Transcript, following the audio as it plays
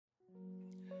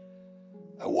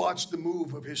I watched the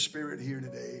move of His Spirit here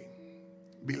today.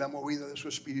 Vi la movida de su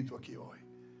espíritu aquí hoy.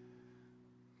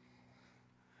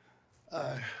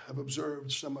 I have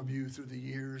observed some of you through the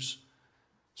years.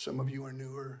 Some of you are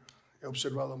newer. He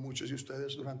observado a muchos de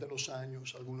ustedes durante los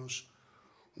años, algunos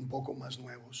un poco más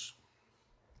nuevos.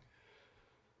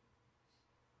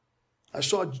 I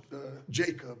saw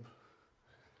Jacob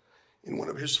in one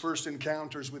of his first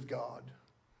encounters with God.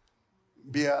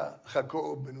 Vi a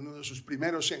Jacob en uno de sus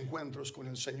primeros encuentros con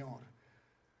el Señor.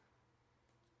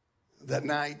 That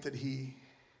night that he,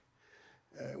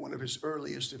 one of his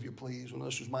earliest, if you please, uno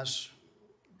de sus más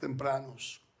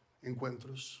tempranos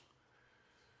encuentros.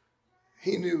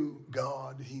 He knew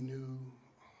God, he knew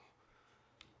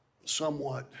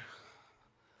somewhat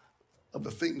of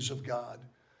the things of God,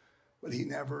 but he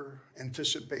never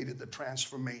anticipated the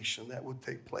transformation that would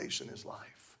take place in his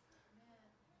life.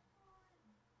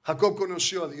 Jacob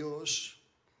conoció a Dios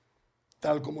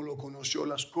tal como lo conoció,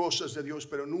 las cosas de Dios,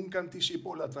 pero nunca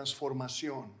anticipó la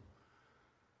transformación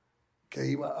que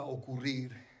iba a ocurrir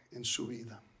en su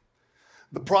vida.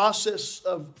 The process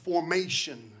of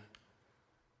formation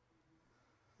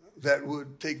that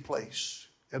would take place,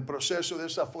 el proceso de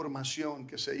esa formación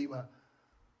que se iba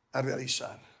a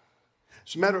realizar.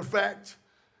 As a matter of fact,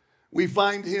 we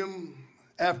find him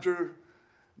after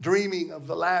dreaming of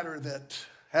the ladder that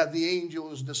had the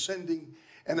angels descending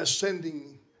and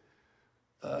ascending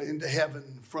into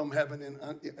heaven, from heaven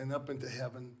and up into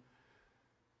heaven.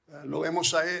 Lo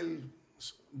vemos a él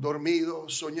dormido,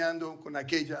 soñando con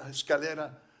aquella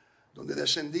escalera donde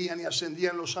descendían y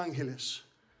ascendían los ángeles.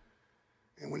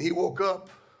 And when he woke up,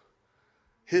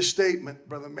 his statement,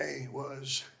 Brother May,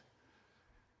 was,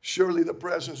 surely the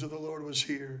presence of the Lord was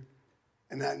here,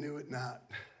 and I knew it not.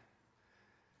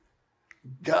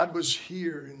 God was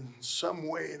here in some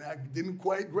way, and I didn't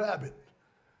quite grab it.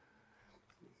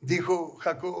 Dijo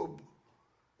Jacob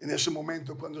en ese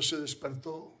momento cuando se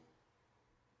despertó,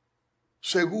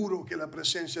 seguro que la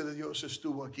presencia de Dios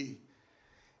estuvo aquí,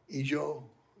 y yo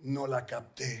no la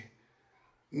capté,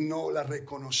 no la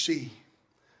reconocí.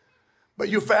 But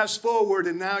you fast forward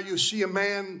and now you see a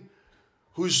man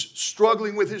who's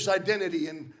struggling with his identity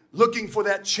and looking for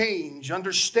that change,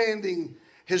 understanding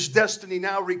his destiny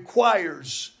now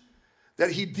requires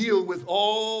that he deal with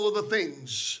all of the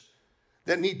things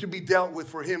that need to be dealt with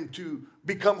for him to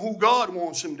become who God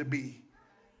wants him to be.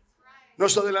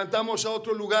 Nos adelantamos a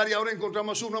otro lugar y ahora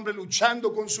encontramos un hombre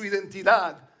luchando con su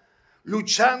identidad,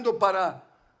 luchando para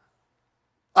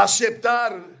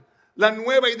aceptar la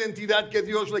nueva identidad que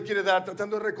Dios le quiere dar,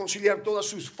 tratando de reconciliar todas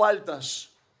sus faltas.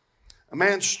 A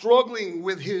man struggling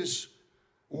with his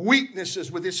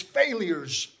weaknesses, with his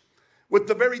failures, with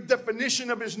the very definition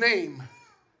of his name.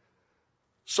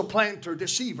 Supplanter,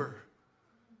 deceiver.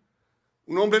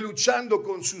 Un hombre luchando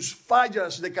con sus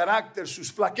fallas de carácter,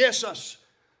 sus flaquezas.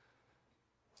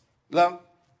 La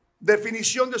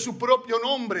definición de su propio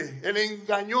nombre, el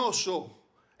engañoso,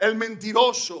 el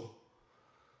mentiroso.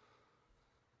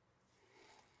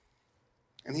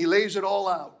 And he lays it all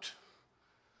out.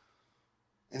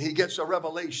 And he gets a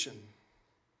revelation.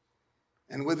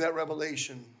 And with that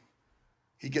revelation,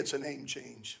 he gets a name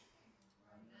change.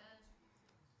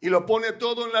 Y lo pone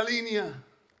todo en la línea.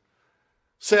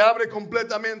 Se abre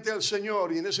completamente al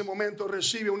Señor y en ese momento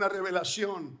recibe una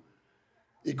revelación.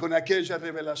 Y con aquella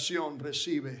revelación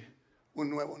recibe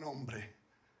un nuevo nombre.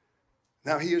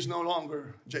 Now he is no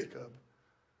longer Jacob,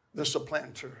 the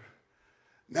supplanter.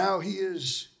 Now he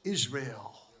is Israel.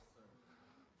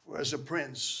 For as a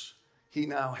prince, he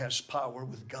now has power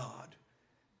with God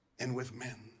and with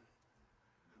men.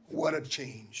 What a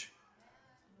change.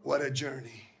 What a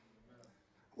journey.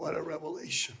 What a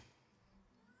revelation.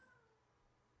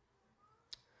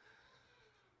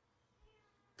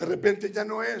 De repente ya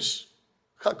no es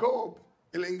Jacob,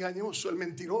 el engañoso, el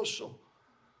mentiroso.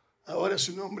 Ahora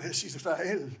su nombre es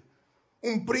Israel,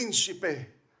 un príncipe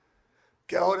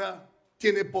que ahora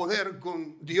tiene poder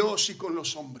con Dios y con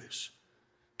los hombres.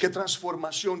 Qué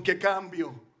transformación, qué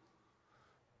cambio,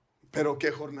 pero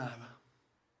qué jornada.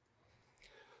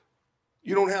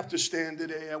 You don't have to stand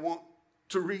today. I want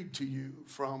to read to you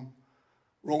from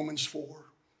Romans 4.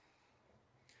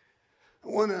 I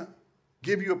want to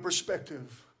give you a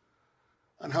perspective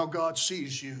on how God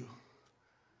sees you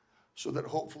so that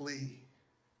hopefully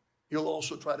you'll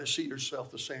also try to see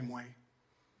yourself the same way.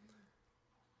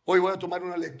 Hoy voy a tomar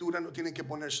una lectura, no tienen que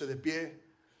ponerse de pie,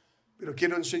 pero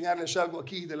quiero enseñarles algo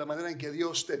aquí de la manera en que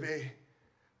Dios te ve,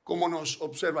 cómo nos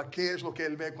observa, qué es lo que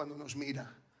Él ve cuando nos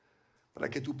mira, para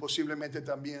que tú posiblemente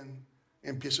también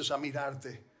empieces a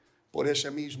mirarte por ese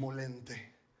mismo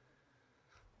lente.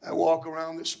 I walk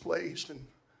around this place and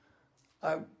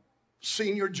I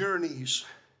seen your journeys,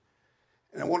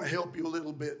 and I want to help you a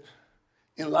little bit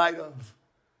in light of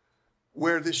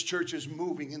where this church is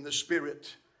moving in the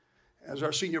Spirit. As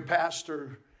our senior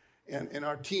pastor and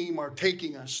our team are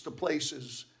taking us to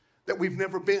places that we've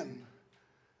never been.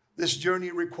 This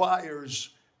journey requires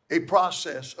a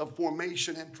process of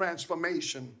formation and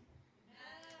transformation.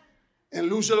 En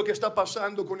luz de lo que está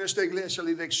pasando con esta iglesia,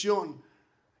 la dirección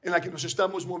en la que nos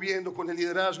estamos moviendo con el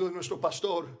liderazgo de nuestro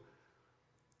pastor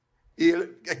y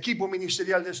el equipo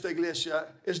ministerial de esta iglesia,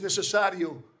 es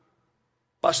necesario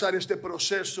pasar este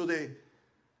proceso de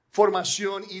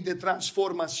formación y de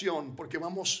transformación, porque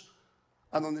vamos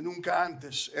a donde nunca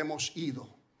antes hemos ido.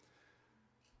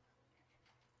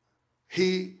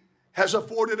 He has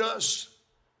afforded us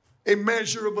a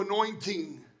measure of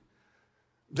anointing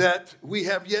that we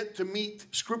have yet to meet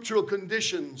scriptural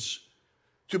conditions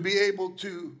to be able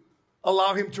to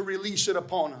allow him to release it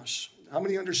upon us. How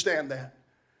many understand that?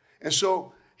 And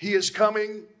so he is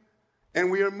coming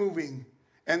and we are moving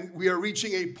and we are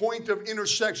reaching a point of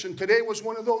intersection. Today was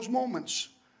one of those moments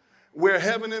where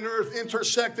heaven and earth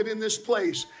intersected in this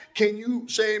place. Can you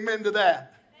say amen to that?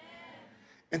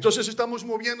 Entonces estamos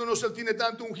moviéndonos, Él tiene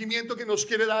tanto ungimiento que nos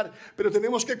quiere dar, pero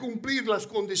tenemos que cumplir las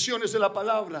condiciones de la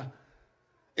palabra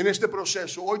en este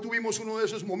proceso. Hoy tuvimos uno de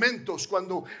esos momentos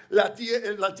cuando la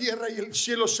tierra y el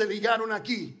cielo se ligaron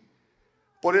aquí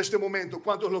por este momento.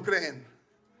 ¿Cuántos lo creen?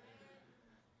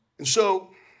 And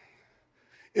so,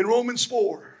 in Romans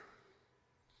 4,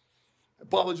 I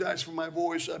apologize for my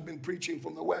voice. I've been preaching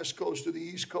from the West Coast to the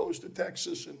East Coast to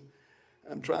Texas, and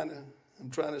I'm trying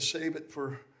to save it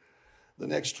for the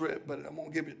next trip, but I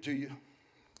won't give it to you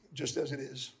just as it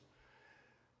is.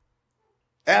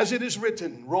 As it is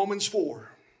written, Romans 4,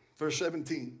 verse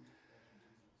 17.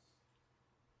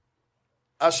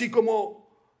 Así como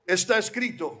está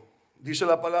escrito, dice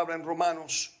la palabra en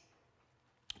Romanos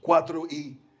 4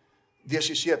 y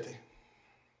 17.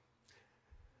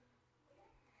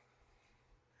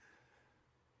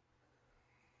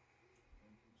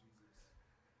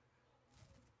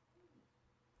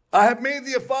 I have made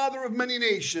thee a father of many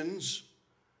nations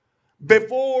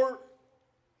before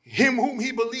him whom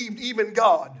he believed, even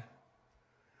God,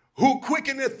 who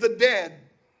quickeneth the dead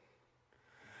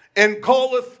and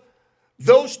calleth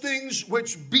those things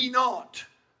which be not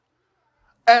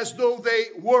as though they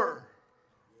were.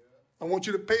 I want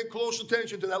you to pay close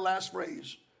attention to that last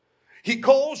phrase. He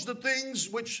calls the things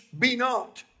which be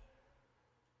not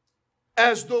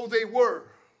as though they were.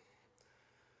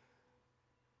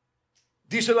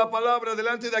 Dice la palabra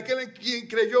delante de aquel en quien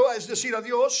creyó, es decir, a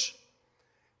Dios,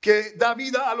 que da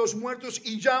vida a los muertos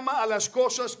y llama a las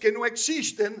cosas que no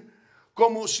existen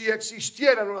como si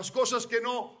existieran, o las cosas que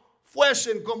no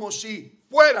fuesen como si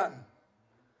fueran.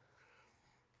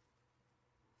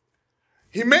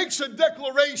 He makes a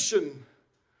declaration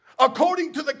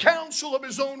according to the counsel of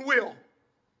his own will.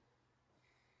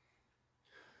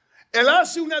 Él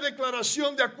hace una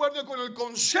declaración de acuerdo con el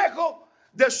consejo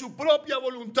de su propia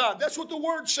voluntad. That's what the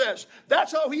word says.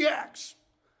 That's how he acts.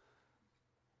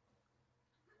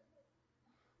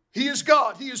 He is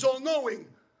God. He is all-knowing.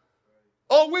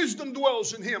 All wisdom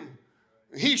dwells in him.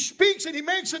 He speaks and he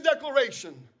makes a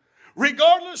declaration.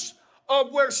 Regardless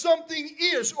of where something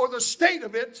is or the state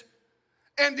of it,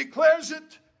 and declares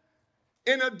it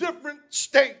in a different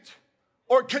state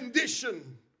or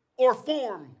condition or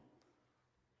form.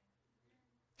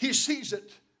 He sees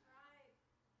it.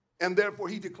 And therefore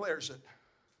he declares it.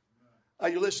 Are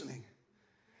you listening?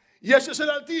 Y ese es el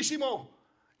Altísimo,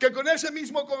 que con ese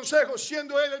mismo consejo,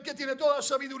 siendo él el que tiene toda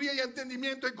sabiduría y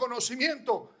entendimiento y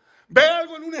conocimiento, ve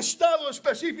algo en un estado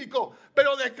específico,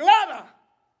 pero declara.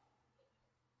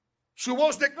 Su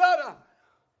voz declara.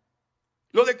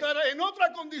 Lo declara en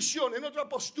otra condición, en otra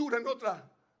postura, en otra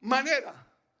manera.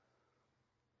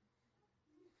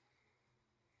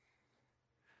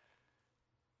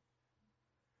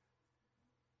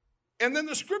 And then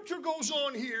the scripture goes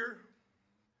on here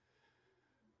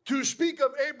to speak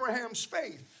of Abraham's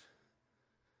faith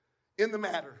in the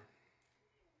matter.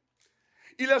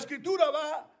 Y la escritura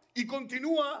va y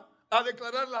continúa a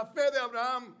declarar la fe de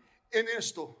Abraham en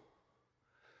esto.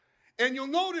 And you'll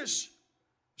notice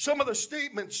some of the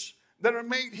statements that are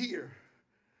made here.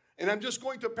 And I'm just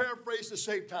going to paraphrase to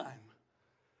save time.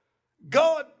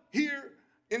 God here,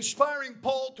 inspiring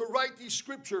Paul to write these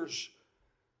scriptures,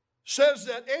 says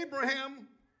that Abraham,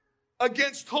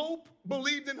 against hope,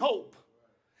 believed in hope.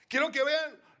 Quiero que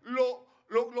vean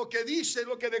lo que dice,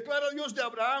 lo que declara Dios de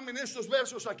Abraham en estos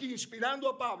versos aquí, inspirando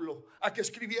a Pablo a que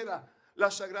escribiera la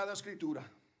Sagrada Escritura.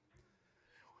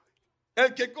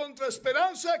 El que contra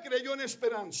esperanza creyó en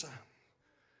esperanza.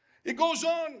 It goes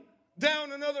on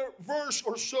down another verse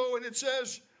or so, and it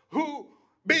says, who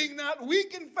being not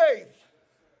weak in faith,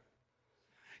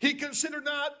 he considered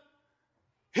not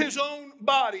his own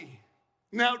body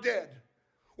now dead.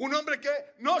 Un hombre que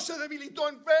no se debilitó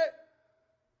en fe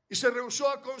y se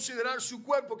rehusó a considerar su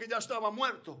cuerpo que ya estaba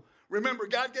muerto. Remember,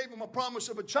 God gave him a promise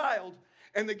of a child,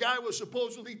 and the guy was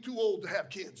supposedly too old to have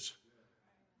kids.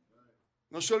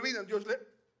 No se olviden, Dios le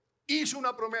hizo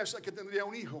una promesa que tendría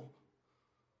un hijo,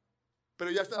 pero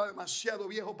ya estaba demasiado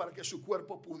viejo para que su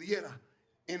cuerpo pudiera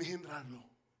engendrarlo.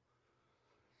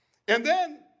 And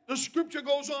then the scripture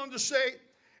goes on to say,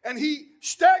 and he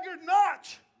staggered not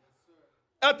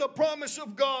at the promise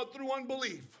of God through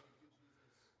unbelief.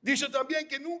 Dice también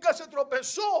que nunca se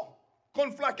tropezó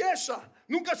con flaqueza,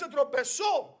 nunca se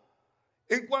tropezó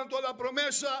en cuanto a la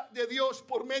promesa de Dios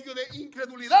por medio de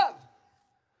incredulidad.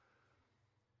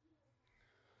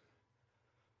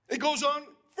 It goes on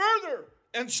further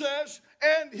and says,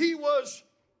 and he was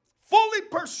fully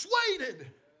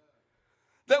persuaded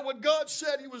that what God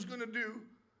said he was going to do,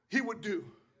 he would do.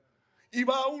 Y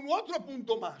va a un otro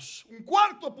punto más, un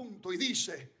cuarto punto, y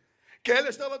dice que él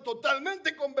estaba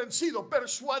totalmente convencido,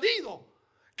 persuadido,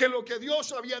 que lo que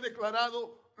Dios había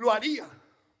declarado lo haría.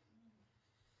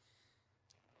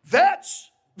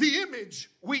 That's the image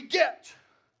we get.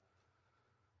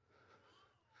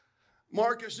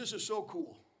 Marcus, this is so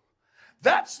cool.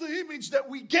 That's the image that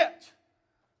we get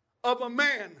of a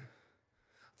man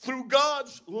through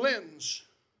God's lens.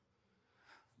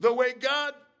 The way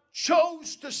God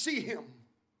chose to see him.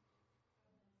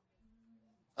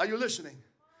 Are you listening?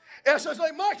 Esa es la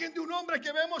imagen de un hombre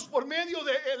que vemos por medio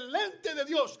del lente de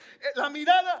Dios. La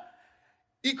mirada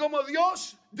y como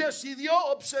Dios decidió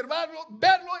observarlo,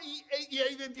 verlo y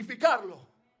identificarlo.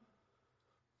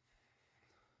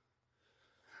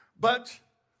 But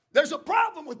there's a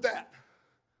problem with that.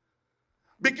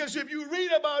 Because if you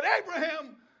read about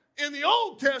Abraham in the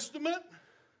Old Testament,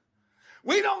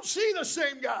 we don't see the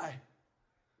same guy.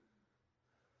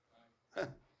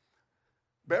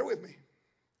 Bear with me.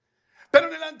 Pero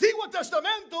en el Antiguo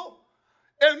Testamento,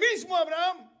 el mismo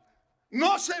Abraham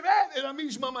no se ve de la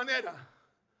misma manera.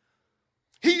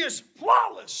 He is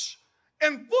flawless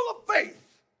and full of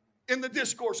faith in the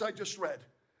discourse I just read.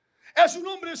 Es un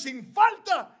hombre sin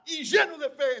falta y lleno de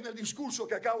fe en el discurso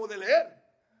que acabo de leer.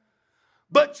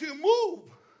 But you move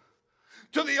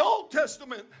to the Old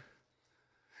Testament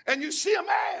and you see a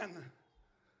man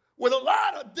with a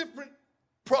lot of different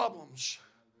problems,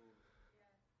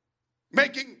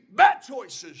 making bad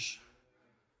choices.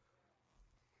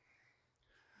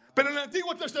 Pero en el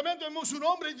Antiguo Testamento vemos un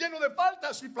hombre lleno de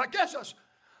faltas y flaquezas,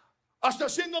 hasta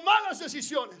haciendo malas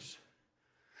decisiones.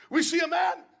 We see a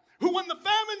man who, when the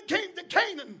famine came to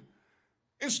Canaan,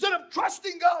 instead of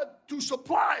trusting God to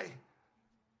supply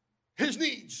his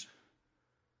needs,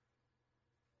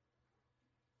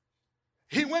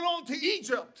 he went on to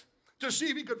Egypt to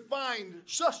see if he could find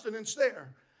sustenance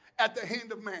there at the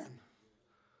hand of man.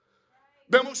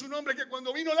 Vemos un hombre que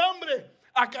cuando vino el hambre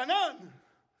a Canaán,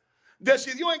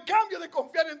 decidió en cambio de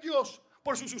confiar en Dios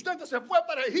por su sustento, se fue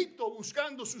para Egipto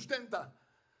buscando sustenta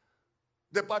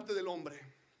de parte del hombre.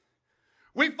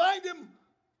 We find him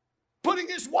putting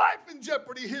his wife in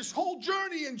jeopardy, his whole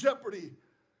journey in jeopardy,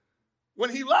 when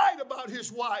he lied about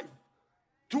his wife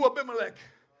to Abimelech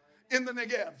in the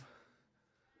Negev.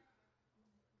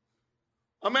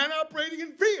 A man operating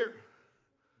in fear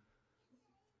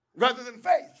rather than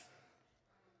faith.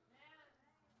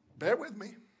 Bear with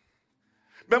me.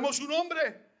 Vemos un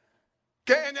hombre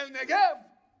que en el Negev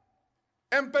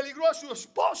empeligró a su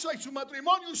esposa y su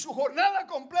matrimonio y su jornada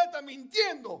completa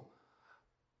mintiendo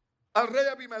al rey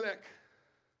Abimelech.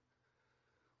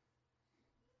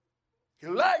 He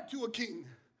lied to a king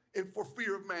for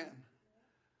fear of man.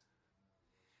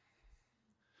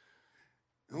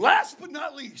 And last but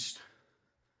not least,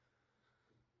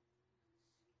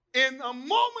 in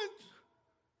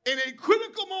a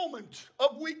critical moment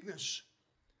of weakness,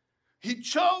 he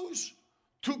chose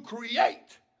to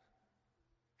create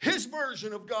his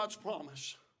version of God's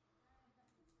promise.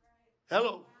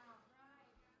 Hello.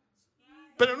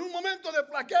 Pero en un momento de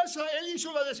flaqueza, él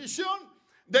hizo la decisión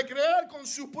de crear con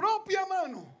su propia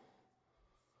mano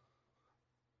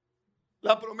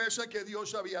la promesa que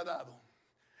Dios había dado.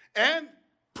 And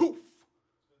poof,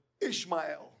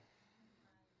 Ishmael.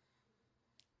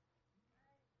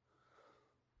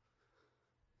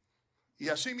 Y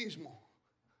así mismo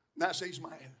nace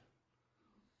Ismael.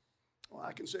 Well,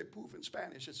 I can say poof in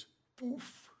Spanish. It's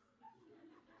poof.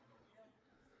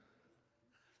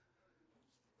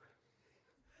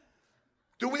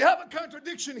 Do we have a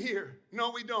contradiction here?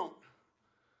 No, we don't.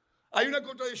 ¿Hay una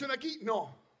contradicción aquí?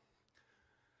 No.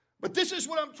 But this is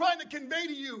what I'm trying to convey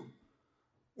to you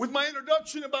with my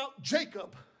introduction about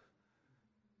Jacob.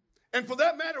 And for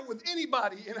that matter, with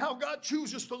anybody and how God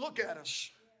chooses to look at us.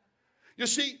 You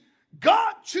see,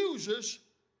 God chooses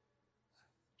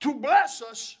to bless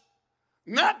us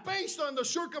not based on the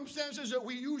circumstances that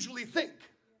we usually think.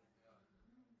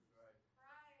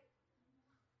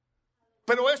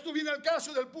 Pero esto viene al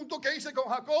caso del punto que hice con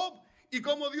Jacob y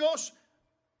cómo Dios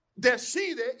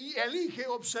decide y elige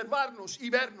observarnos y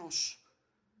vernos.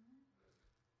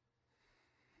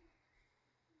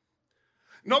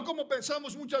 No como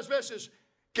pensamos muchas veces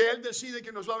que Él decide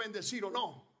que nos va a bendecir o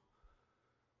no.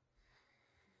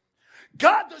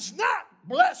 God does not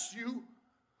bless you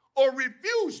or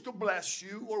refuse to bless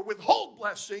you or withhold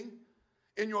blessing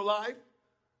in your life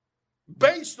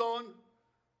based on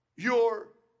your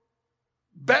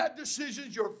bad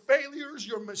decisions, your failures,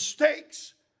 your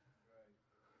mistakes,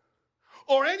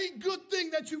 or any good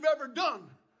thing that you've ever done.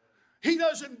 He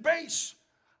doesn't base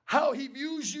how he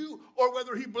views you or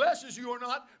whether he blesses you or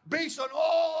not based on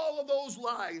all of those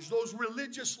lies, those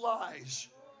religious lies.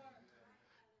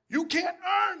 You can't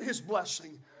earn his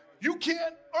blessing. You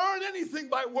can't earn anything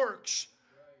by works.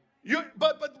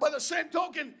 But by the same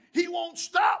token, he won't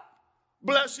stop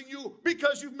blessing you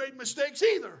because you've made mistakes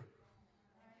either.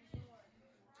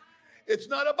 It's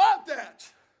not about that.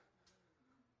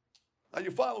 Are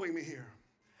you following me here?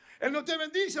 Él no te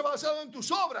bendice basado en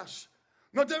tus obras.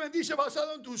 No te bendice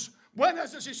basado en tus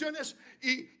buenas decisiones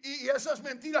y esas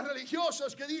mentiras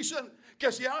religiosas que dicen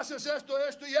que si haces esto,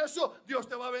 esto y eso, Dios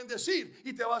te va a bendecir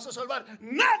y te vas a salvar.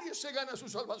 Nadie se gana su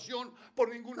salvación por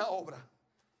ninguna obra,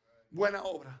 buena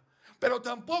obra. Pero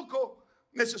tampoco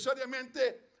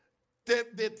necesariamente te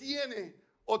detiene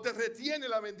o te retiene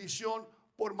la bendición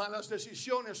por malas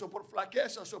decisiones o por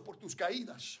flaquezas o por tus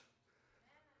caídas.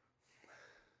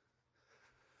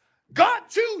 God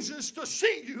chooses to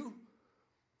see you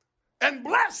and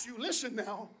bless you. Listen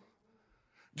now.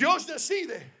 Dios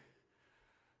decide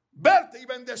verte y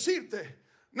bendecirte,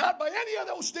 not by any of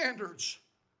those standards.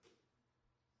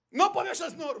 No por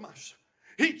esas normas.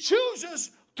 He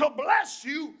chooses to bless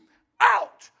you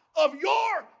out of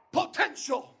your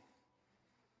potential.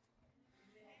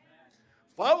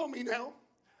 Follow me now.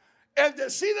 Él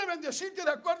decide bendecirte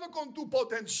de acuerdo con tu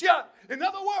potencial. In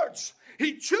other words,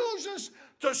 he chooses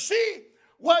to see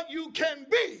what you can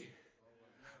be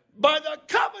by the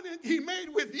covenant he made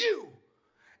with you.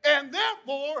 And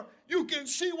therefore, you can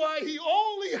see why he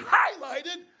only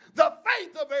highlighted the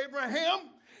faith of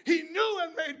Abraham. He knew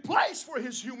and made place for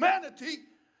his humanity,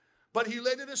 but he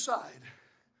laid it aside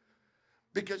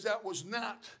because that was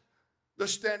not the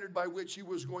standard by which he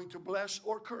was going to bless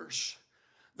or curse.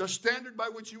 The standard by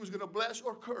which he was going to bless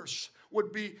or curse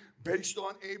would be based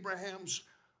on Abraham's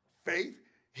faith,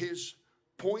 his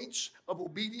points of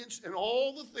obedience, and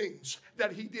all the things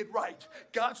that he did right.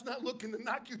 God's not looking to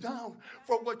knock you down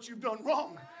for what you've done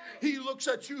wrong. He looks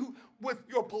at you with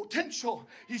your potential.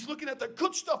 He's looking at the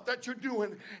good stuff that you're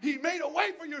doing. He made a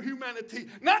way for your humanity,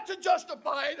 not to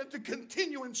justify it and to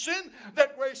continue in sin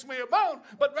that grace may abound,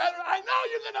 but rather, I know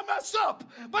you're going to mess up,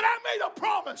 but I made a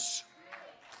promise.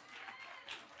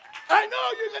 I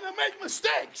know you're going to make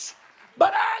mistakes,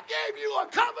 but I gave you a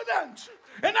covenant,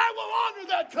 and I will honor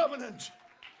that covenant.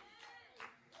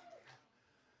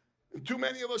 And too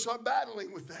many of us are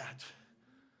battling with that.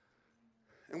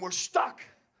 And we're stuck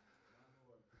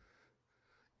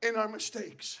in our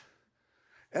mistakes.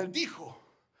 Él dijo,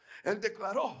 él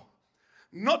declaró,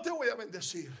 no te voy a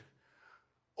bendecir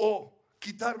o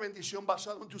quitar bendición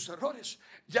basado en tus errores.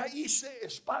 Ya hice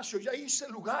espacio, ya hice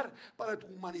lugar para tu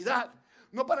humanidad.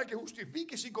 No para que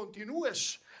justifiques y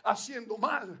continúes haciendo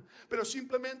mal, pero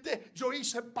simplemente yo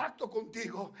hice pacto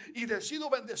contigo y decido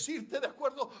bendecirte de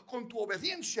acuerdo con tu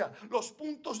obediencia, los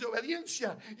puntos de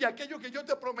obediencia y aquello que yo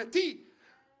te prometí.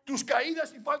 Tus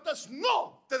caídas y faltas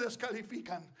no te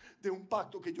descalifican de un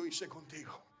pacto que yo hice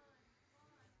contigo.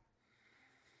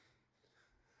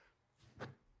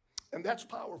 And that's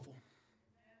powerful.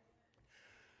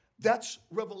 That's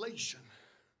revelation.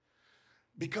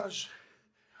 Because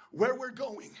where we're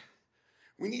going,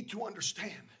 we need to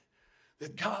understand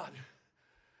that God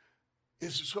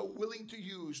is so willing to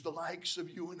use the likes of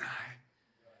you and I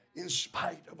in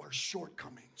spite of our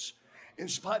shortcomings, in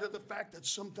spite of the fact that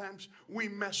sometimes we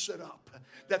mess it up,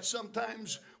 that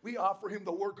sometimes we offer him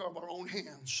the work of our own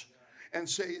hands. and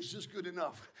say, is this good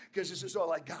enough? Because this is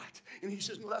all I got. And he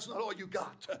says, no, that's not all you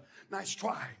got. Nice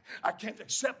try. I can't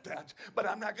accept that, but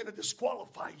I'm not going to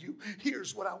disqualify you.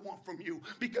 Here's what I want from you,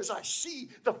 because I see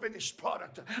the finished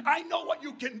product. I know what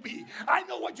you can be. I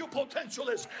know what your potential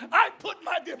is. I put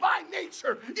my divine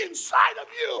nature inside of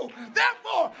you.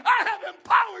 Therefore, I have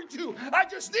empowered you. I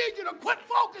just need you to quit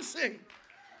focusing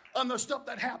on the stuff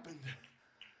that happened,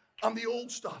 on the old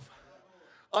stuff,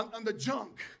 on the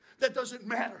junk that doesn't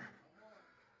matter,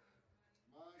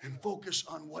 and focus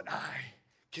on what I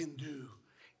can do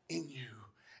in you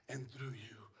and through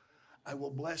you. I will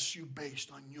bless you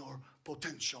based on your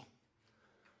potential.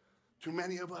 Too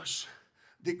many of us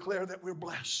declare that we're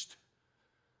blessed,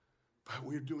 but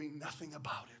we're doing nothing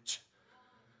about it.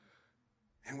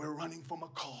 And we're running from a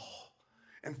call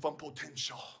and from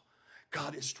potential.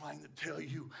 God is trying to tell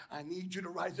you, I need you to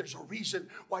rise. There's a reason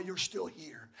why you're still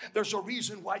here. There's a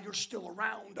reason why you're still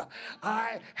around.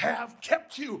 I have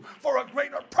kept you for a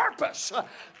greater purpose.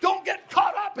 Don't get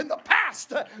caught up in the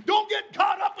past. Don't get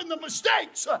caught up in the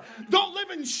mistakes. Don't live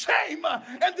in shame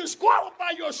and disqualify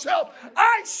yourself.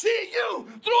 I see you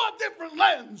through a different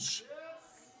lens.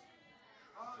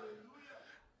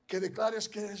 Que declares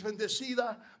que eres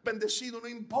bendecida, bendecido, no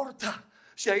importa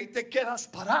si ahí te quedas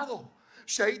parado.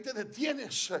 Si ahí te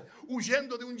detienes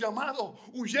huyendo de un llamado,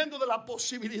 huyendo de la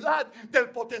posibilidad, del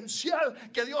potencial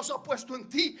que Dios ha puesto en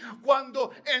ti,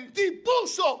 cuando en ti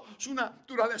puso su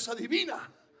naturaleza divina,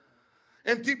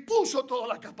 en ti puso toda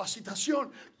la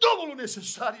capacitación, todo lo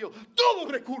necesario, todo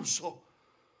recurso.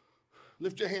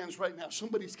 Lift your hands right now.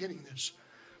 Somebody's getting this.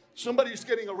 Somebody's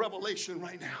getting a revelation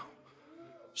right now.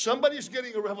 Somebody's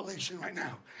getting a revelation right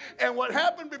now. And what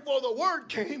happened before the word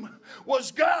came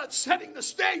was God setting the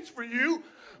stage for you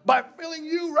by filling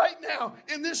you right now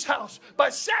in this house, by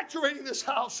saturating this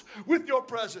house with your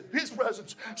presence, his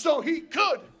presence, so he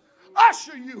could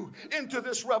usher you into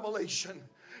this revelation.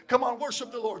 Come on,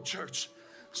 worship the Lord, church.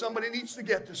 Somebody needs to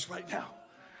get this right now.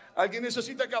 Alguien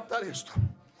necesita captar esto.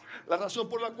 La razón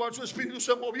por la cual su espíritu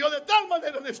se movió de tal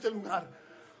manera en este lugar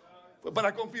fue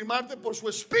para confirmarte por su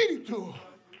espíritu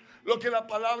lo que la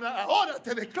palabra ahora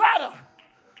te declara.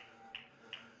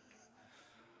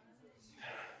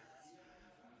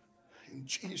 In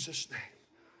Jesus' name.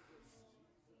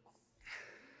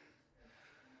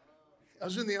 I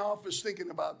was in the office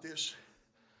thinking about this.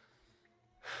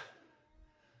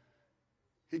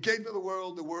 He came to the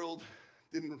world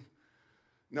didn't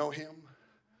know him.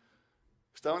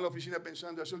 Estaba en la oficina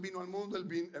pensando, eso vino al mundo,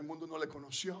 el mundo no le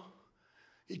conoció.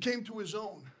 He came to his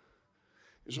own.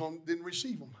 His own didn't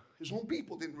receive him. His own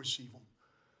people didn't receive him.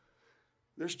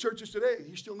 There's churches today,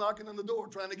 he's still knocking on the door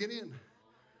trying to get in.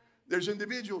 There's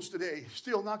individuals today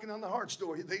still knocking on the heart's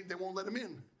door. They won't let him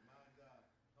in.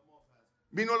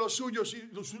 Vino a los suyos y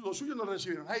los suyos no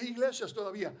recibieron. Hay iglesias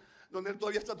todavía donde él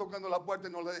todavía está tocando la puerta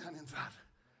y no le dejan entrar.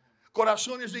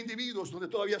 Corazones de individuos donde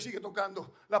todavía sigue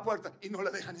tocando la puerta y no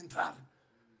le dejan entrar.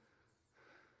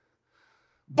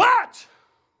 But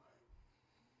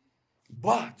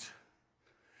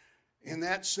in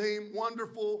that same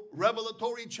wonderful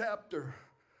revelatory chapter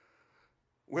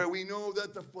where we know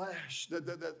that the flesh,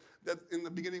 that in the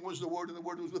beginning was the Word, and the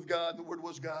Word was with God, and the Word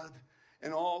was God,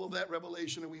 and all of that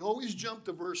revelation, and we always jump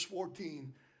to verse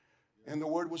 14, and the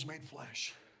Word was made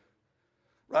flesh,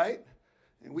 right?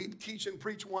 And we teach and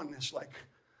preach oneness like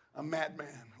a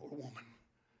madman or woman.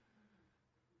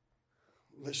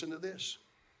 Listen to this.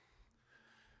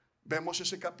 Vemos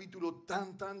ese capítulo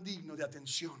tan digno de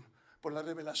atención por la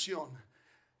revelación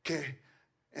que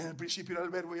en el principio era el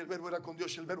verbo y el verbo era con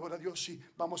Dios y el verbo era Dios. Y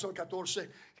vamos al 14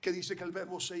 que dice que el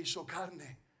verbo se hizo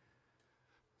carne.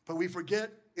 But we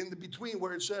forget in the between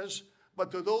where it says,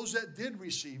 but to those that did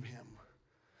receive him,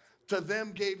 to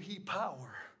them gave he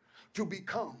power to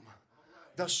become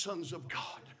the sons of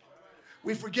God.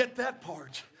 We forget that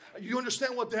part. You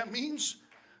understand what that means?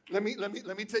 Let me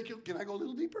take you. Can I go a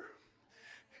little deeper?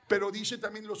 Pero dice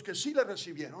también los que sí le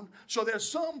recibieron. So there's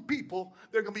some people,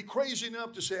 they're going to be crazy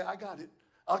enough to say, I got it.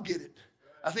 I'll get it.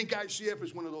 I think ICF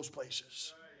is one of those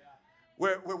places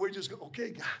where we're just going,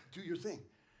 okay, God, do your thing.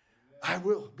 I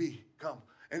will become,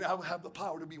 and I will have the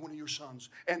power to be one of your sons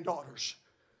and daughters.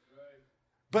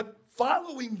 But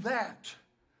following that,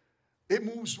 it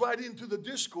moves right into the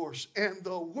discourse, and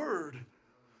the Word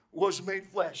was made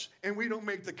flesh. And we don't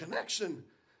make the connection.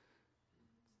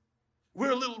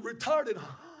 We're a little retarded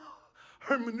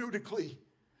hermeneutically,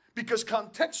 because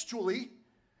contextually,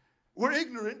 we're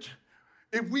ignorant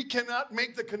if we cannot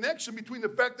make the connection between the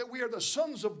fact that we are the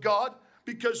sons of God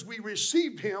because we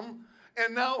received him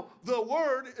And now the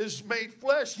Word is made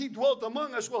flesh. He dwelt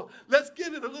among us. Well, let's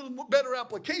give it a little better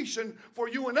application for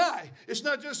you and I. It's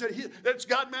not just that it's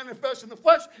God manifest in the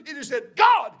flesh. It is that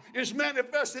God is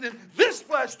manifested in this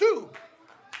flesh too.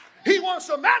 He wants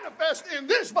to manifest in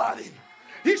this body.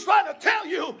 He's trying to tell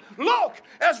you, look,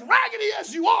 as raggedy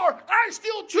as you are, I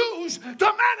still choose to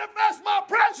manifest my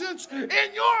presence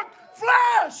in your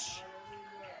flesh.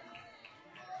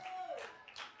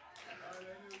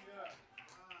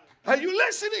 Are you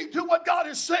listening to what God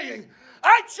is saying?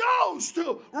 I chose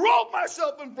to robe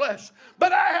myself in flesh,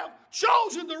 but I have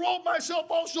chosen to robe myself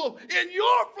also in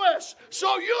your flesh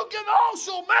so you can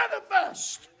also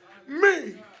manifest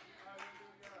me.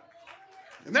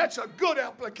 And that's a good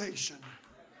application.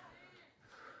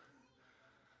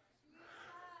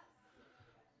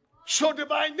 So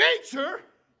divine nature,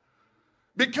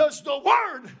 because the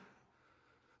Word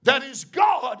that is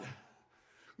God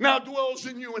now dwells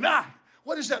in you and I.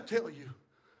 What does that tell you?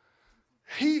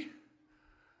 He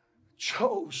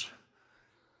chose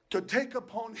to take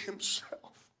upon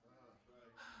himself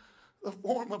the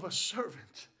form of a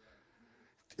servant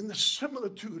in the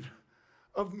similitude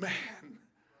of man.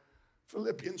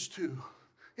 Philippians 2.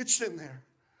 It's in there.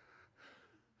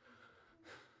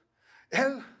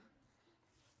 Él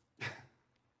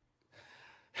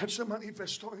se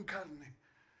manifestó en carne.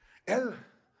 Él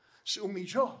se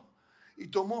humilló y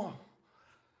tomó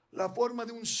la forma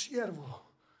de un siervo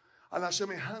a la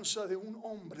semejanza de un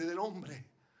hombre, del hombre.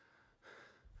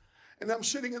 And I'm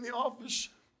sitting in the office.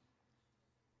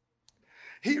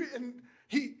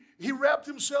 He wrapped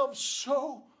himself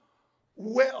so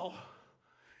well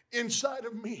inside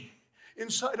of me,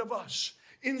 inside of us,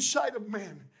 inside of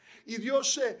man. Y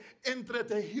Dios se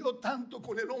entretejió tanto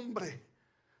con el hombre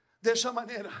de esa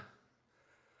manera.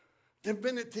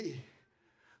 Divinity,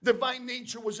 divine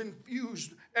nature was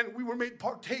infused, and we were made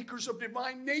partakers of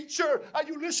divine nature. Are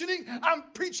you listening?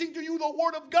 I'm preaching to you the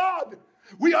Word of God.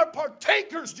 We are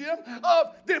partakers, Jim,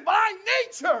 of divine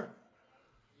nature.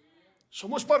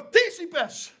 Somos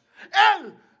partícipes.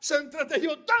 Él se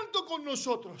entretejió tanto con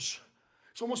nosotros.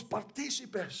 Somos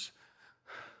partícipes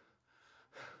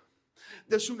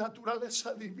de su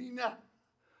naturaleza divina.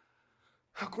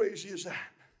 How crazy is that?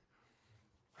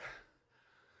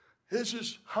 This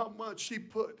is how much he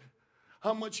put,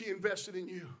 how much he invested in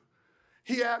you.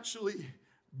 He actually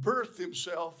birthed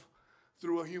himself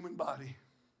through a human body.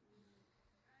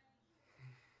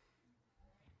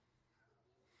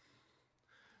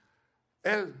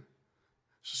 Él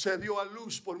se dio a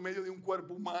luz por medio de un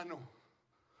cuerpo humano.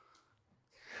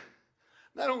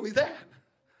 Not only that,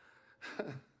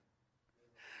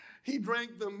 he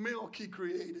drank the milk he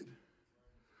created.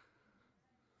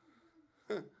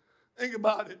 Think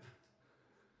about it.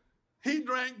 He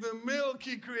drank the milk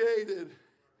he created.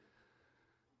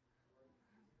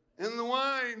 And the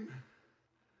wine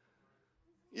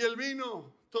y el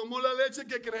vino. Tomó la leche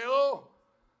que creó.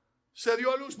 Se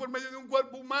dio a luz por medio de un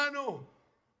cuerpo humano.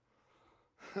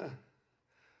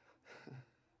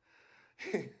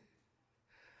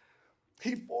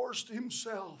 He forced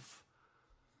himself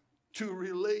to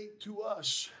relate to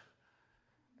us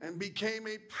and became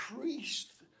a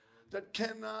priest that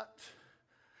cannot.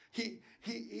 He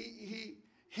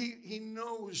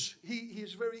knows.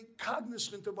 He's very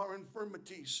cognizant of our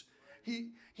infirmities.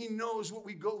 He knows what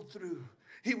we go through.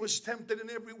 He was tempted in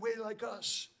every way like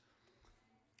us.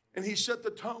 And he set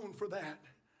the tone for that.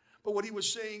 But what he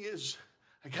was saying is,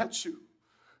 I got you.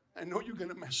 I know you're going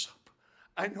to mess up.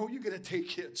 I know you're going to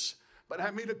take hits. But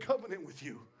I made a covenant with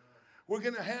you. We're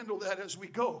going to handle that as we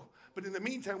go. But in the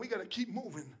meantime, we got to keep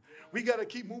moving. We got to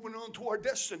keep moving on to our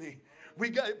destiny.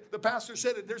 The pastor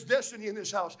said it, there's destiny in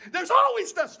this house. There's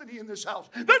always destiny in this house.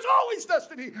 There's always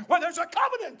destiny where there's a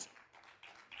covenant.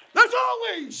 There's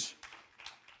always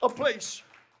a place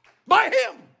by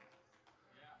him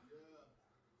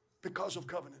because of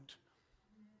covenant.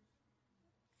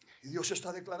 Y Dios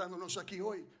está declarándonos aquí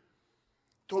hoy.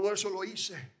 Todo eso lo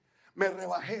hice. Me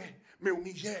rebajé, me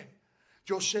humillé.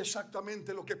 Yo sé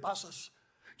exactamente lo que pasas.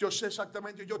 Yo sé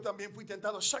exactamente, yo también fui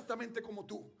tentado exactamente como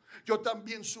tú. Yo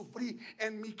también sufrí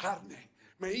en mi carne.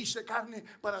 Me hice carne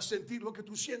para sentir lo que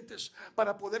tú sientes,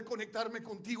 para poder conectarme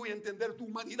contigo y entender tu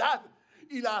humanidad.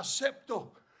 Y la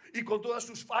acepto. Y con todas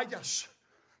tus fallas,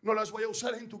 no las voy a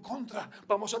usar en tu contra.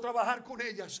 Vamos a trabajar con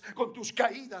ellas, con tus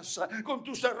caídas, con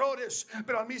tus errores.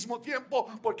 Pero al mismo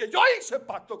tiempo, porque yo hice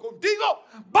pacto contigo,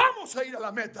 vamos a ir a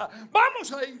la meta.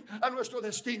 Vamos a ir a nuestro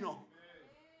destino.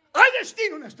 Hay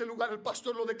destino en este lugar, el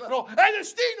pastor lo declaró. Hay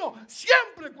destino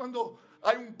siempre cuando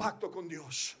hay un pacto con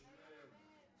Dios.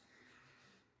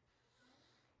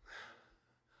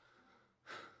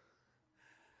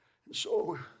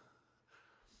 So,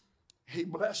 He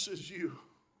blesses you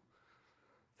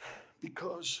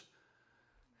because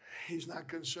He's not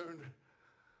concerned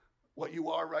what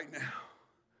you are right now.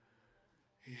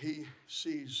 He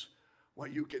sees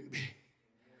what you can be.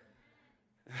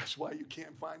 That's why you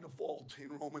can't find a fault in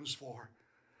Romans 4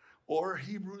 or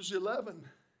Hebrews 11.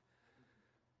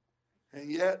 And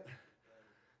yet,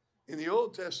 in the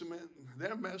Old Testament,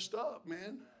 they're messed up,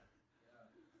 man.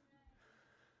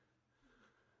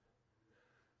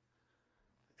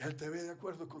 Él te ve de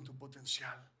acuerdo con tu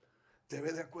potencial. Te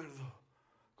ve de acuerdo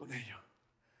con ello.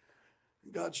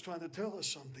 God's trying to tell us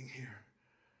something here.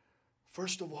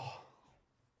 First of all,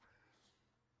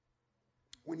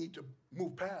 we need to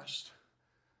move past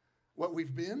what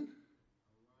we've been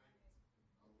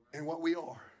and what we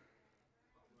are.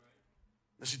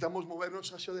 Necesitamos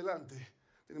movernos hacia adelante.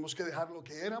 Tenemos que dejar lo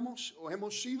que éramos o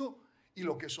hemos sido y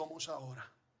lo que somos ahora.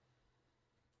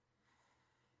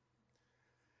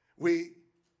 We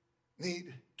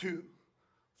need to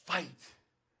fight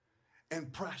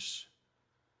and press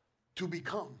to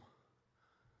become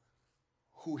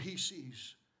who He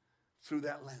sees through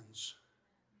that lens.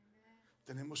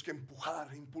 Tenemos que empujar,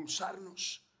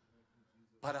 impulsarnos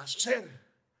para ser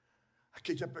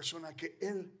aquella persona que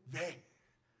Él ve.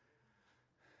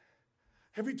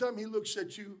 Every time He looks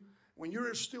at you, when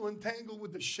you're still entangled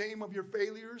with the shame of your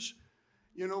failures,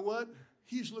 you know what?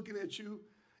 He's looking at you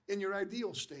in your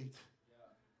ideal state.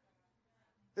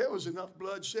 There was enough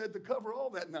blood shed to cover all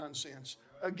that nonsense.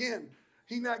 Again,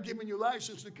 He's not giving you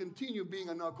license to continue being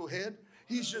a knucklehead.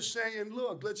 He's just saying,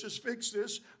 look, let's just fix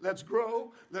this. Let's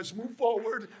grow. Let's move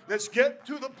forward. Let's get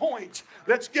to the point.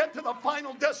 Let's get to the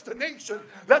final destination.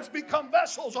 Let's become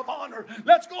vessels of honor.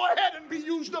 Let's go ahead and be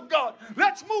used of God.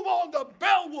 Let's move on to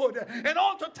Bellwood and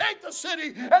on to take the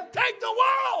city and take the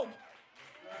world.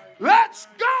 Let's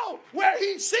go where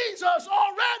He sees us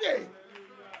already.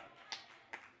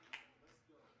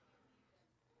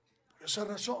 Por esa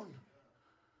razón,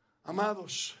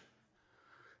 amados,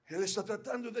 Él está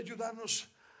tratando de ayudarnos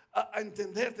a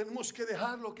entender. Tenemos que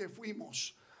dejar lo que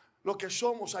fuimos. Lo que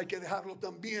somos hay que dejarlo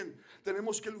también.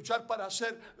 Tenemos que luchar para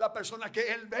ser la persona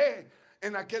que Él ve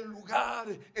en aquel lugar,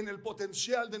 en el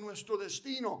potencial de nuestro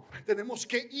destino. Tenemos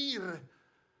que ir.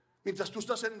 Mientras tú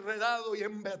estás enredado y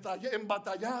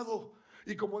embatallado,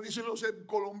 y como dicen los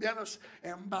colombianos,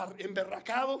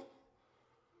 emberracado.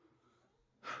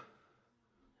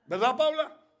 ¿Verdad,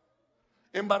 Paula?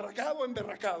 Embarracado o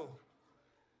emberracado.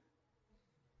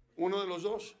 Uno de los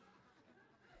dos.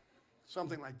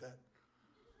 Something like that.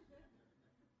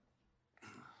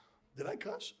 Did I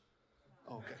cuss?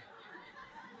 Oh, okay.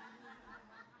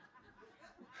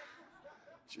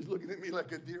 She's looking at me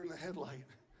like a deer in the headlight.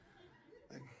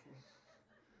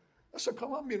 That's a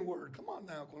Colombian word. Come on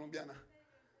now, colombiana.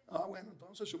 Ah, bueno,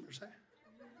 entonces su merced.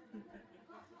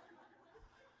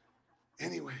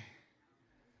 Anyway.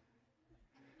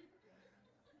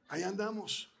 Ahí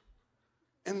andamos,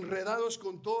 enredados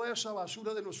con toda esa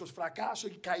basura de nuestros fracasos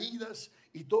y caídas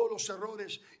y todos los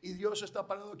errores. Y Dios está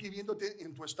parado aquí viéndote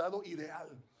en tu estado ideal.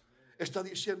 Está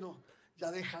diciendo,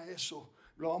 ya deja eso,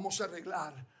 lo vamos a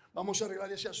arreglar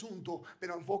ese asunto,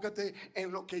 pero enfócate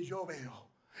en lo que yo veo.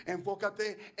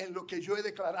 Enfócate en lo que yo he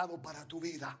declarado para tu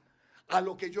vida. A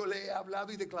lo que yo le he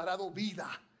hablado y declarado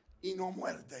vida y no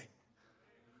muerte.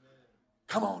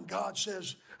 Come on, God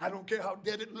says, I don't care how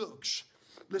dead it looks.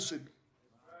 Listen,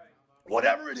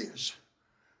 whatever it is,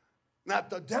 not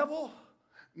the devil,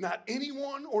 not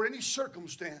anyone or any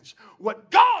circumstance, what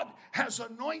God has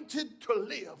anointed to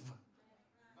live,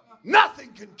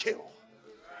 nothing can kill.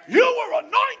 You were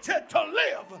anointed to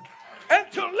live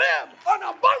and to live an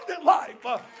abundant life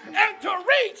and to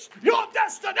reach your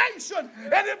destination.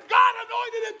 And if God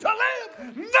anointed it to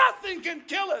live, nothing can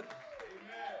kill it.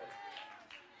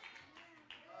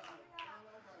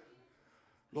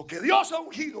 Lo que Dios ha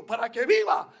ungido para que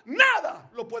viva, nada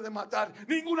lo puede matar.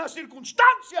 Ninguna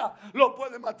circunstancia lo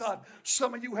puede matar.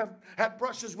 Some of you have had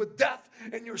brushes with death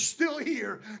and you're still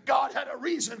here. God had a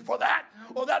reason for that.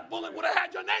 Or that bullet would have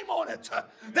had your name on it.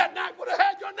 That knife would have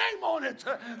had your name on it.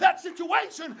 That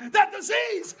situation, that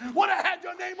disease would have had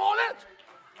your name on it.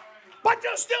 But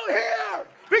you're still here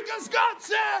because God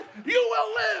said you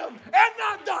will live and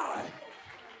not die.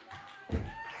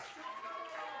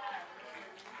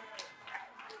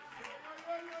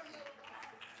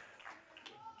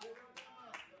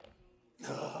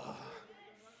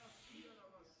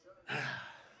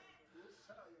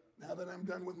 Now that I'm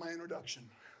done with my introduction,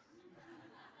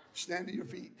 stand to your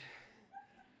feet.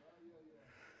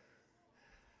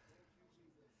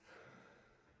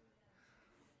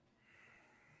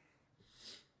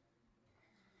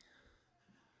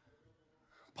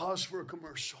 Pause for a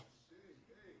commercial.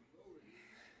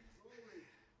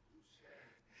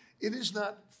 It is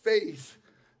not faith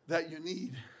that you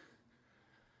need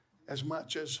as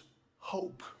much as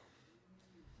hope.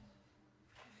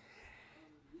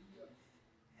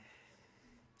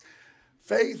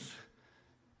 Faith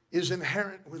is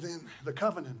inherent within the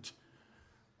covenant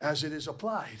as it is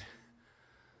applied.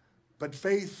 But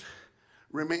faith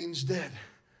remains dead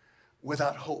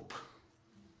without hope.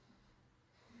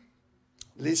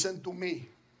 Listen to me.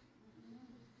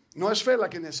 No es fe la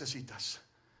que necesitas.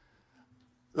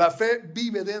 La fe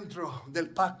vive dentro del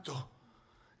pacto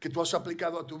que tú has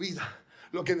aplicado a tu vida.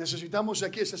 Lo que necesitamos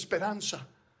aquí es esperanza.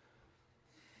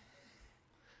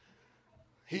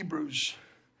 Hebrews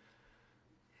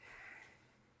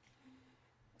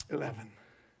 11.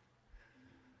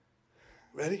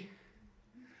 Ready?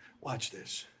 Watch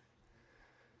this.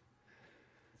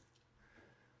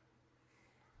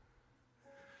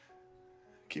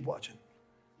 Keep watching.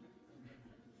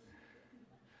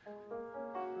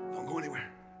 Don't go anywhere.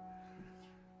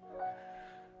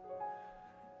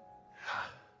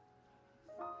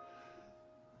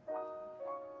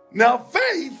 Now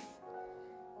faith,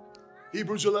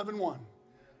 Hebrews 11:1,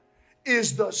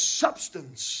 is the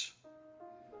substance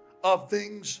of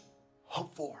things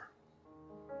hoped for.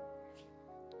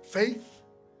 Faith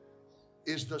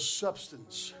is the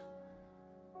substance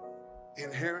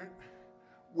inherent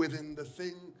within the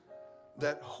thing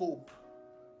that hope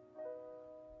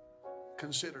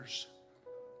considers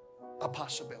a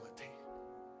possibility.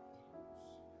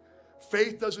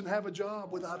 Faith doesn't have a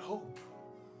job without hope.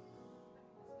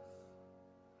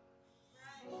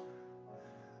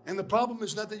 And the problem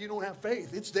is not that you don't have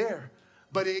faith. It's there.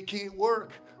 But it can't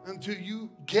work until you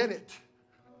get it.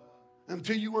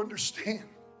 Until you understand.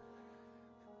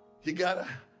 You got to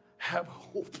have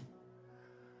hope.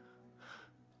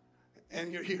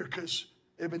 And you're here because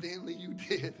evidently you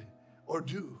did or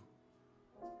do.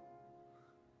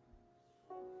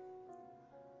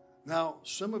 Now,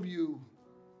 some of you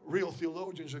real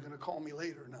theologians are going to call me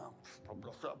later now.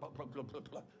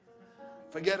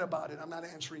 Forget about it. I'm not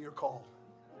answering your call.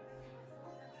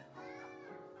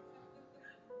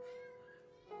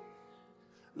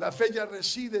 La fe ya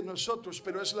reside en nosotros,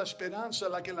 pero es la esperanza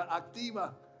la que la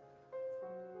activa.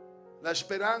 La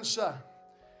esperanza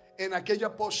en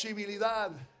aquella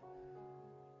posibilidad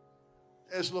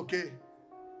es lo que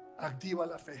activa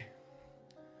la fe.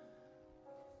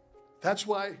 That's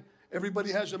why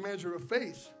everybody has a measure of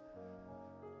faith.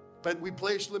 But we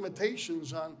place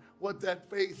limitations on what that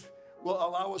faith will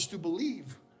allow us to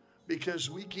believe, because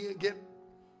we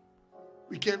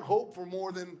can't hope for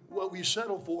more than what we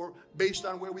settle for based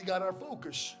on where we got our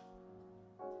focus.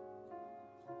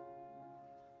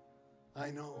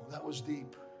 I know, that was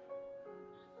deep.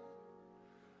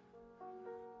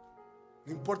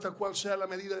 No importa cuál sea la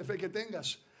medida de fe que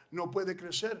tengas, no puede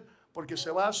crecer porque se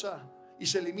basa y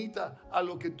se limita a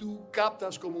lo que tú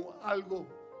captas como algo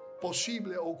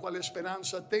posible o cuál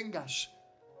esperanza tengas.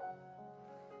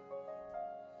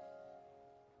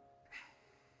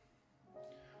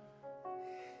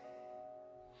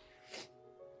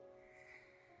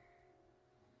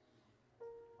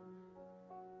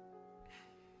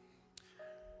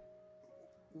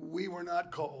 We were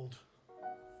not called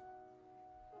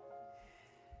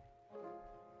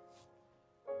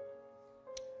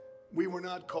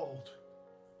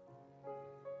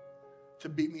to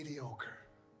be mediocre.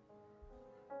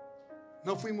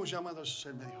 No fuimos llamados a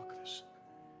ser mediocres.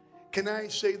 Can I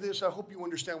say this? I hope you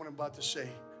understand what I'm about to say.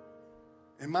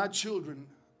 And my children,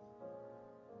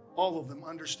 all of them,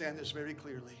 understand this very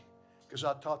clearly, because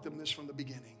I taught them this from the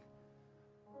beginning.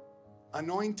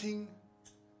 Anointing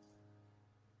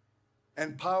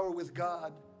and power with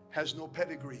God has no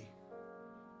pedigree.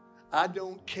 I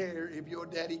don't care if your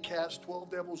daddy casts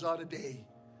 12 devils out a day.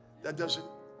 That doesn't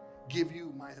give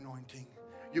you my anointing.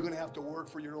 You're going to have to work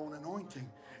for your own anointing.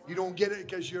 You don't get it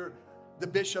because you're the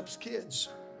bishop's kids.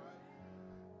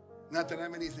 Not that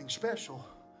I'm anything special,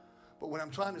 but what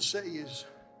I'm trying to say is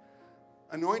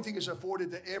anointing is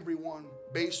afforded to everyone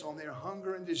based on their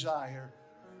hunger and desire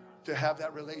to have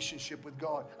that relationship with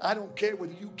God. I don't care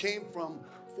whether you came from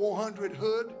 400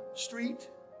 Hood Street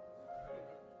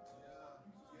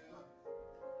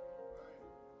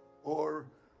or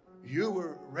you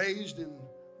were raised in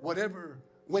whatever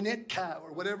Winnetka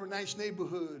or whatever nice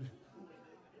neighborhood.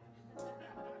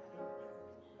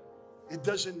 It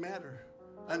doesn't matter.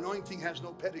 Anointing has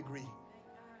no pedigree.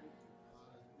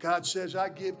 God says, I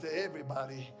give to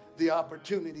everybody the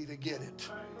opportunity to get it.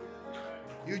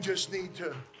 You just need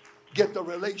to get the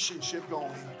relationship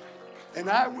going. And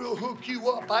I will hook you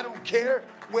up. I don't care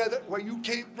where you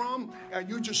came from, and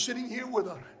you're just sitting here with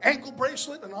an ankle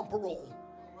bracelet and on parole.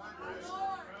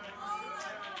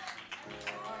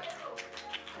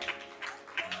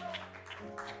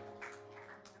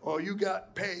 or you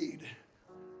got paid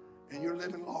and you're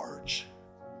living large.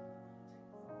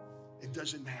 It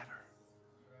doesn't matter.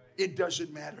 It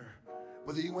doesn't matter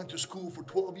whether you went to school for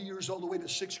 12 years all the way to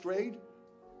 6th grade,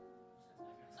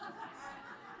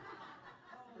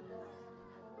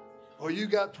 or you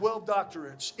got 12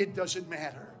 doctorates. It doesn't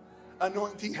matter.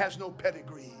 Anointing has no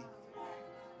pedigree.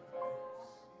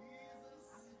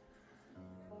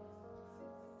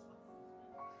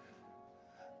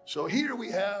 So here we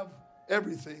have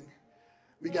everything.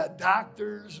 We got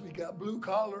doctors, we got blue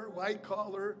collar, white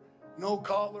collar, no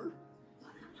collar.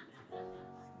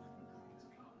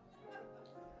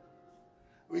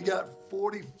 We got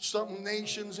 40-something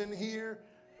nations in here.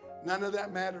 None of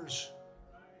that matters.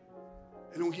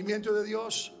 El ungimiento de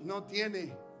Dios no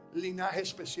tiene linaje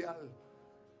especial.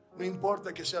 No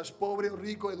importa que seas pobre o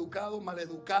rico, educado,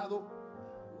 maleducado,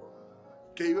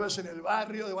 que vivas en el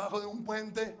barrio debajo de un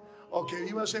puente o que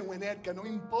vivas en Huenerca, no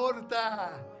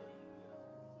importa.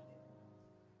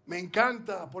 Me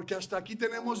encanta porque hasta aquí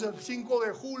tenemos el 5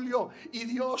 de julio y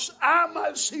Dios ama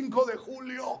el 5 de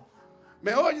julio.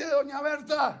 ¿Me oye, doña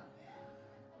Berta?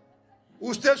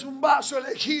 Usted es un vaso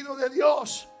elegido de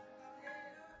Dios.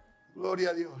 Gloria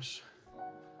a Dios.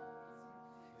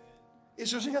 Y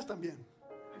sus hijas también.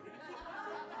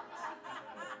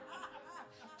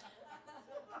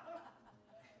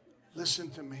 Listen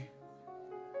to me.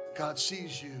 God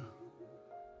sees you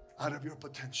out of your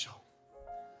potential.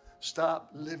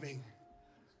 Stop living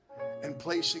and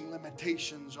placing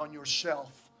limitations on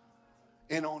yourself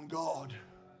and on God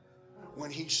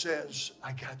when He says,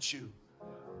 I got you.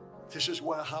 This is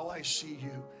how I see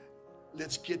you.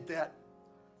 Let's get that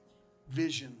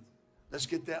vision. Let's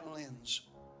get that lens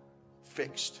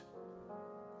fixed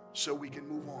so we can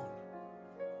move on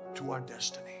to our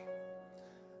destiny.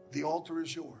 The altar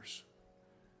is yours.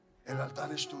 El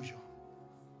altar es tuyo.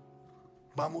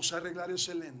 Vamos a arreglar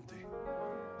ese lente.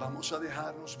 Vamos a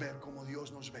dejarnos ver como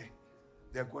Dios nos ve,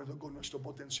 de acuerdo con nuestro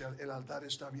potencial. El altar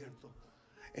está abierto.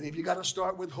 And if you got to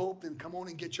start with hope, then come on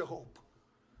and get your hope.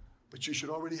 But you should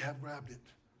already have grabbed it,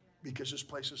 because this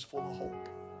place is full of hope.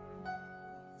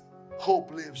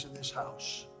 Hope lives in this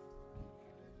house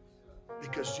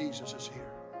because Jesus is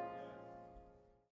here.